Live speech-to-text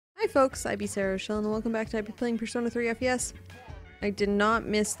Hi folks, Sarah Rochelle, and welcome back to playing Persona 3 FES. I did not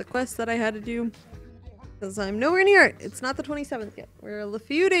miss the quest that I had to do, because I'm nowhere near it. It's not the 27th yet. We're a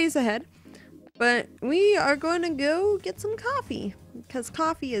few days ahead, but we are going to go get some coffee, because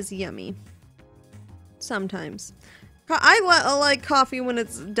coffee is yummy. Sometimes. I like coffee when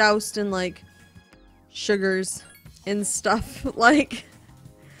it's doused in, like, sugars and stuff. Like,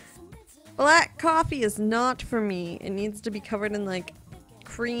 black coffee is not for me. It needs to be covered in, like,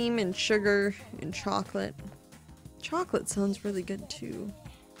 cream and sugar and chocolate. Chocolate sounds really good too.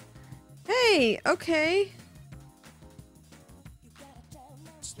 Hey, okay.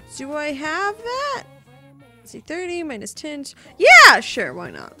 Do I have that? Let's see, 30 minus 10. Yeah, sure,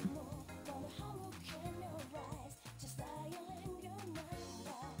 why not?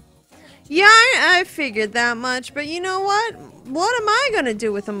 Yeah, I figured that much, but you know what? What am I gonna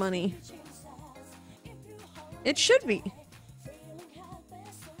do with the money? It should be.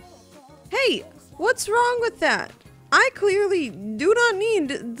 Hey, what's wrong with that? I clearly do not need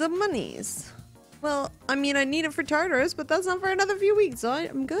the monies. Well, I mean, I need it for Tartarus, but that's not for another few weeks, so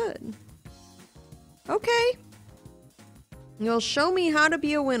I'm good. Okay. You'll show me how to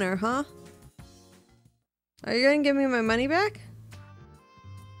be a winner, huh? Are you gonna give me my money back?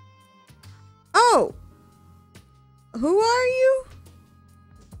 Oh! Who are you?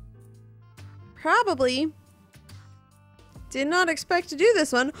 Probably. Did not expect to do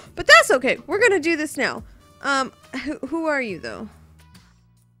this one, but that's okay. We're gonna do this now. Who are you though?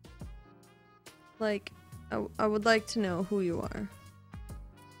 Like, I would like to know who you are.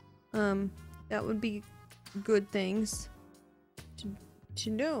 That would be good things to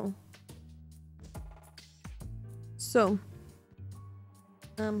know. So,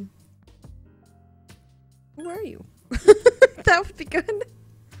 who are you? That would be good.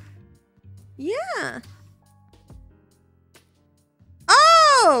 Yeah.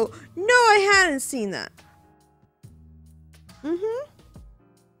 Oh! No, I hadn't seen that. Mm-hmm.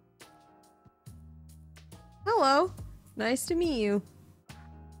 Hello. Nice to meet you.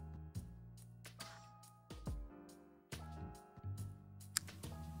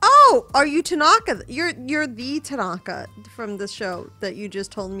 Oh! Are you Tanaka? You're the Tanaka from the show that you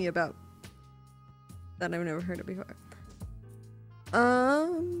just told me about. That I've never heard of before.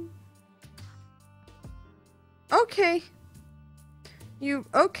 Okay.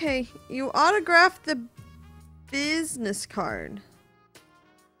 You autographed the business card.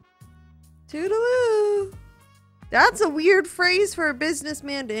 Toodaloo. That's a weird phrase for a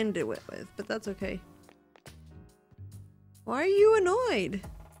businessman to end it with, but that's okay. Why are you annoyed?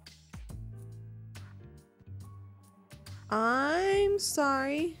 I'm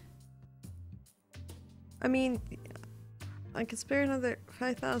sorry. I mean, I could spare another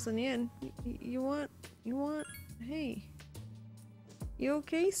 5,000 yen. You want, hey. You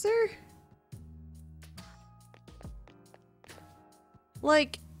okay, sir?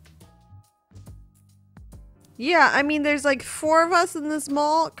 Like, yeah, I mean, there's like 4 of us in this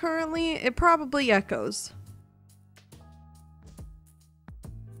mall currently. It probably echoes.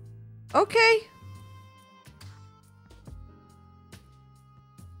 Okay.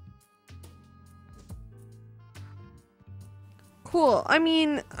 Cool. I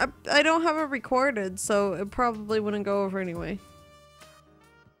mean, I don't have it recorded, so it probably wouldn't go over anyway.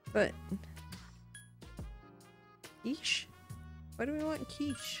 But quiche? Why do we want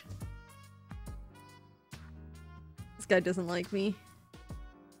quiche? This guy doesn't like me.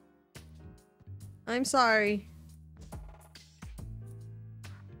 I'm sorry.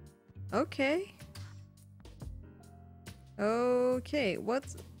 Okay. Okay,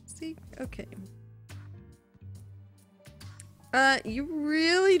 what's... see? Okay. You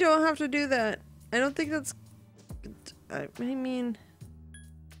really don't have to do that. I don't think that's... I mean...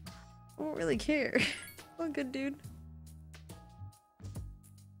 I don't really care. Oh, good dude.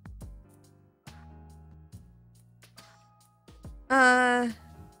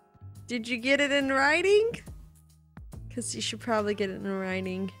 Did you get it in writing? Because you should probably get it in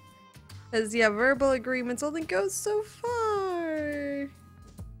writing. Because, yeah, verbal agreements only go so far.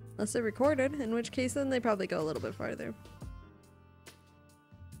 Unless they're recorded, in which case then they probably go a little bit farther.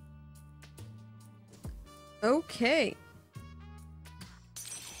 Okay.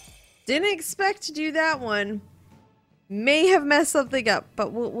 Didn't expect to do that one. May have messed something up,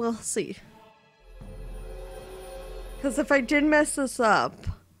 but we'll see. Because if I did mess this up,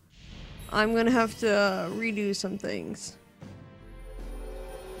 I'm gonna have to redo some things.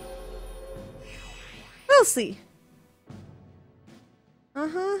 We'll see.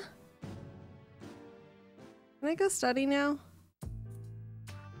 Uh-huh. Can I go study now?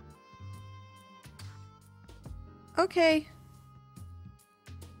 Okay.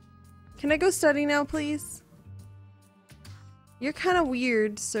 Can I go study now, please? You're kind of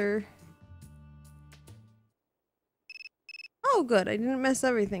weird, sir. Oh, good. I didn't mess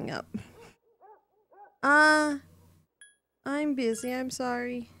everything up. I'm busy. I'm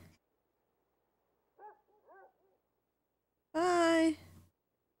sorry. Bye.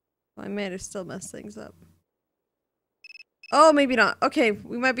 Well, I might have still messed things up. Oh, maybe not. Okay,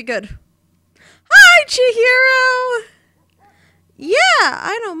 we might be good. Hi, Chihiro! Yeah,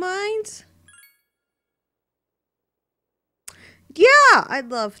 I don't mind. Yeah, I'd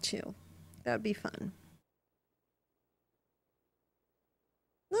love to. That'd be fun.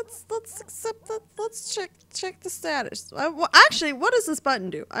 Let's accept that. Let's check the status. Well, actually, what does this button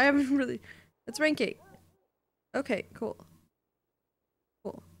do? I haven't really. It's rank 8. Okay, cool.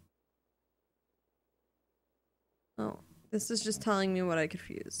 Cool. Oh, this is just telling me what I could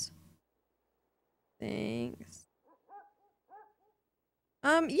fuse. Thanks.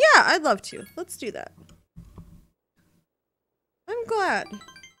 Yeah, I'd love to. Let's do that. I'm glad.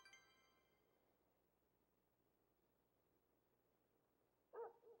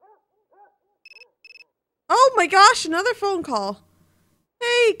 Oh my gosh, another phone call.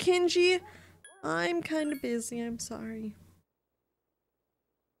 Hey, Kenji. I'm kind of busy. I'm sorry.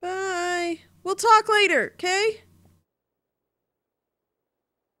 Bye. We'll talk later, okay?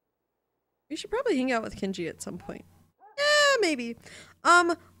 We should probably hang out with Kenji at some point. Yeah, maybe.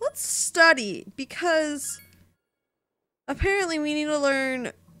 Let's study because apparently we need to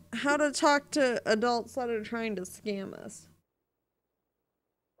learn how to talk to adults that are trying to scam us.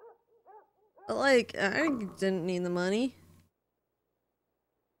 Like, I didn't need the money.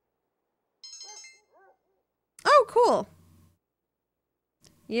 Oh, cool.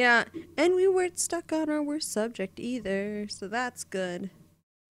 Yeah, and we weren't stuck on our worst subject either, so that's good.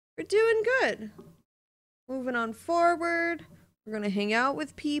 We're doing good. Moving on forward. We're gonna hang out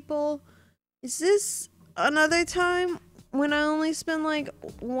with people. Is this another time when I only spend like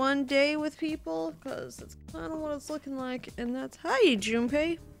one day with people? Because that's kind of what it's looking like, and that's... Hi,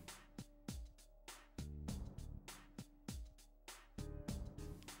 Junpei.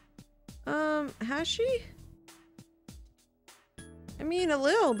 Has she? I mean, a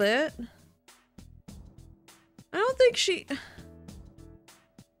little bit. I don't think she...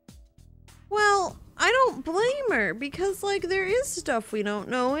 Well, I don't blame her because, like, there is stuff we don't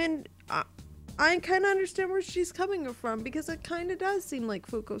know, and I kind of understand where she's coming from because it kind of does seem like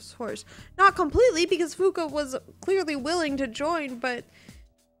Fuko's forced. Not completely, because Fuko was clearly willing to join, but...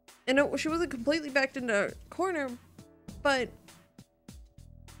 And she wasn't completely backed into a corner, but...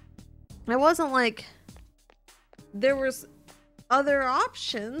 It wasn't like there was other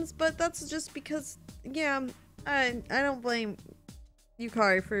options, but that's just because, yeah, I don't blame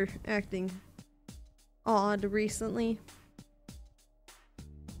Yukari for acting odd recently.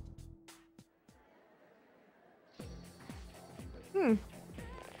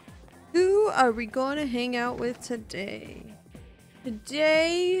 Who are we going to hang out with today?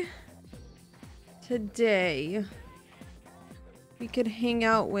 Today, we could hang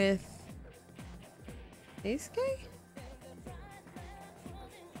out with Keisuke?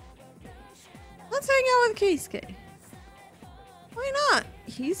 Let's hang out with Keisuke. Why not?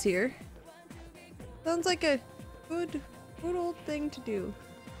 He's here. Sounds like a good old thing to do.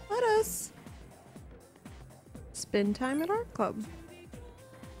 Let us spend time at art club.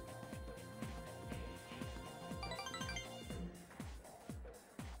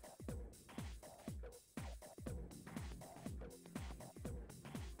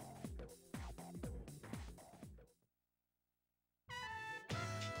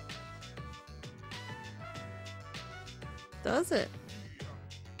 Does it?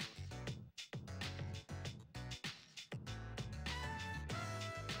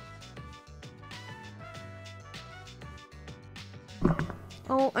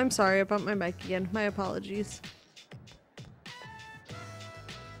 Oh, I'm sorry, I bumped my mic again. My apologies.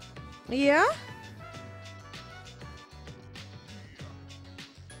 Yeah?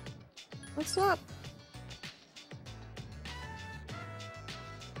 What's up?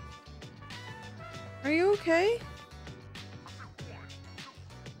 Are you okay?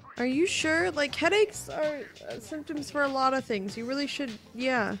 Are you sure? Like, headaches are symptoms for a lot of things. You really should,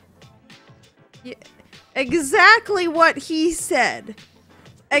 yeah. Yeah. Exactly what he said.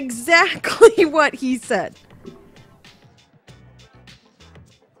 Exactly what he said.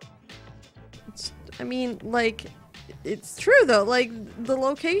 I mean, like, it's true though. Like, the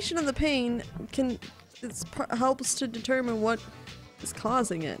location of the pain helps to determine what is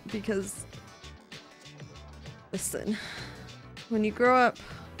causing it. Because, listen, when you grow up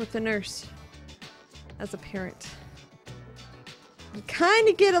with a nurse as a parent, you kind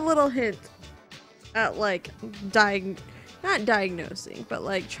of get a little hint at like not diagnosing, but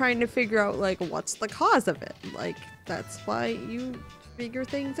like trying to figure out like what's the cause of it. Like that's why you figure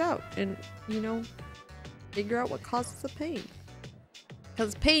things out and, you know, figure out what causes the pain.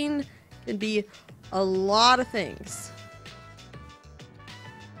 Because pain can be a lot of things.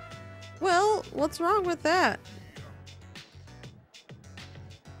 Well, what's wrong with that?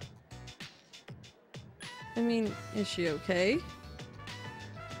 I mean, is she okay?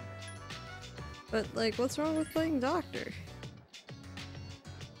 But like, what's wrong with playing doctor?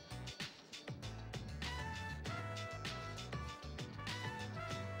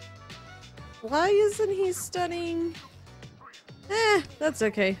 Why isn't he studying? That's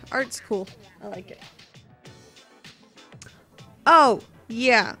okay. Art's cool. I like it. Oh,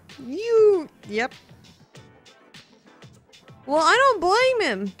 yeah. Yep. Well, I don't blame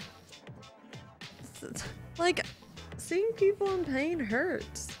him. Like, seeing people in pain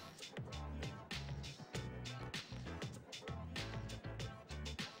hurts.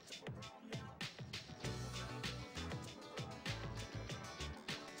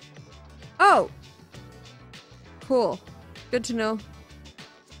 Oh. Cool. Good to know.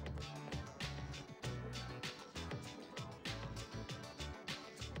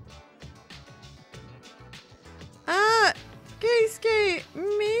 Keisuke,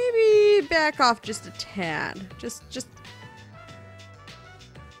 maybe back off just a tad. Just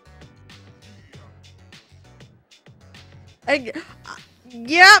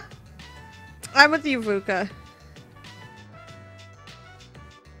yep. I'm with you, Fuka.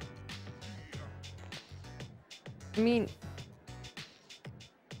 I mean,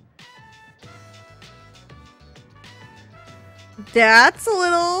 that's a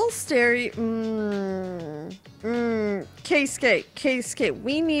little Keisuke,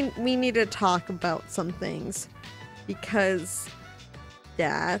 we need to talk about some things because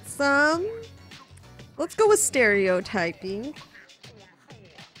that's let's go with stereotyping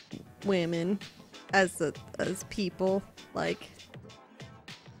women as people, like.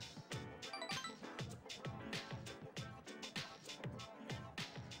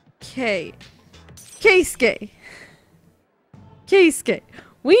 Keisuke,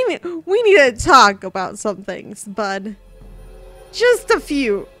 we need to talk about some things, bud. Just a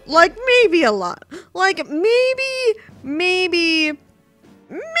few, like maybe a lot, like maybe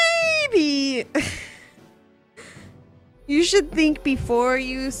you should think before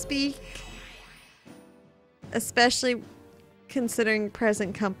you speak, especially considering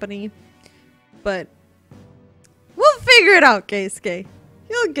present company. But we'll figure it out, Keisuke.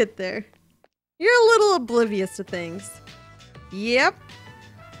 You'll get there. You're a little oblivious to things. Yep.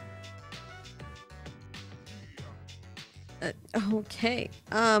 Okay.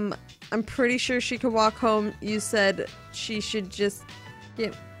 I'm pretty sure she could walk home. You said she should just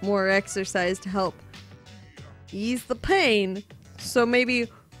get more exercise to help ease the pain. So maybe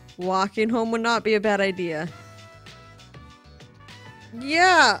walking home would not be a bad idea.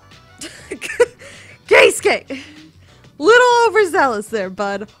 Yeah. Keisuke! Little overzealous there,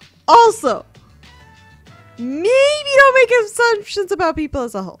 bud. Also, maybe don't make assumptions about people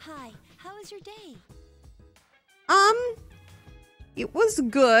as a whole. Hi, how was your day? It was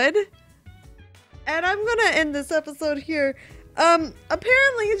good. And I'm gonna end this episode here.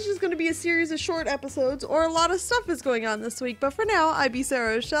 Apparently it's just gonna be a series of short episodes, or a lot of stuff is going on this week. But for now, I be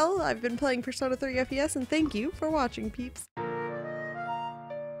Sarah Rochelle. I've been playing Persona 3 FES, and thank you for watching, peeps.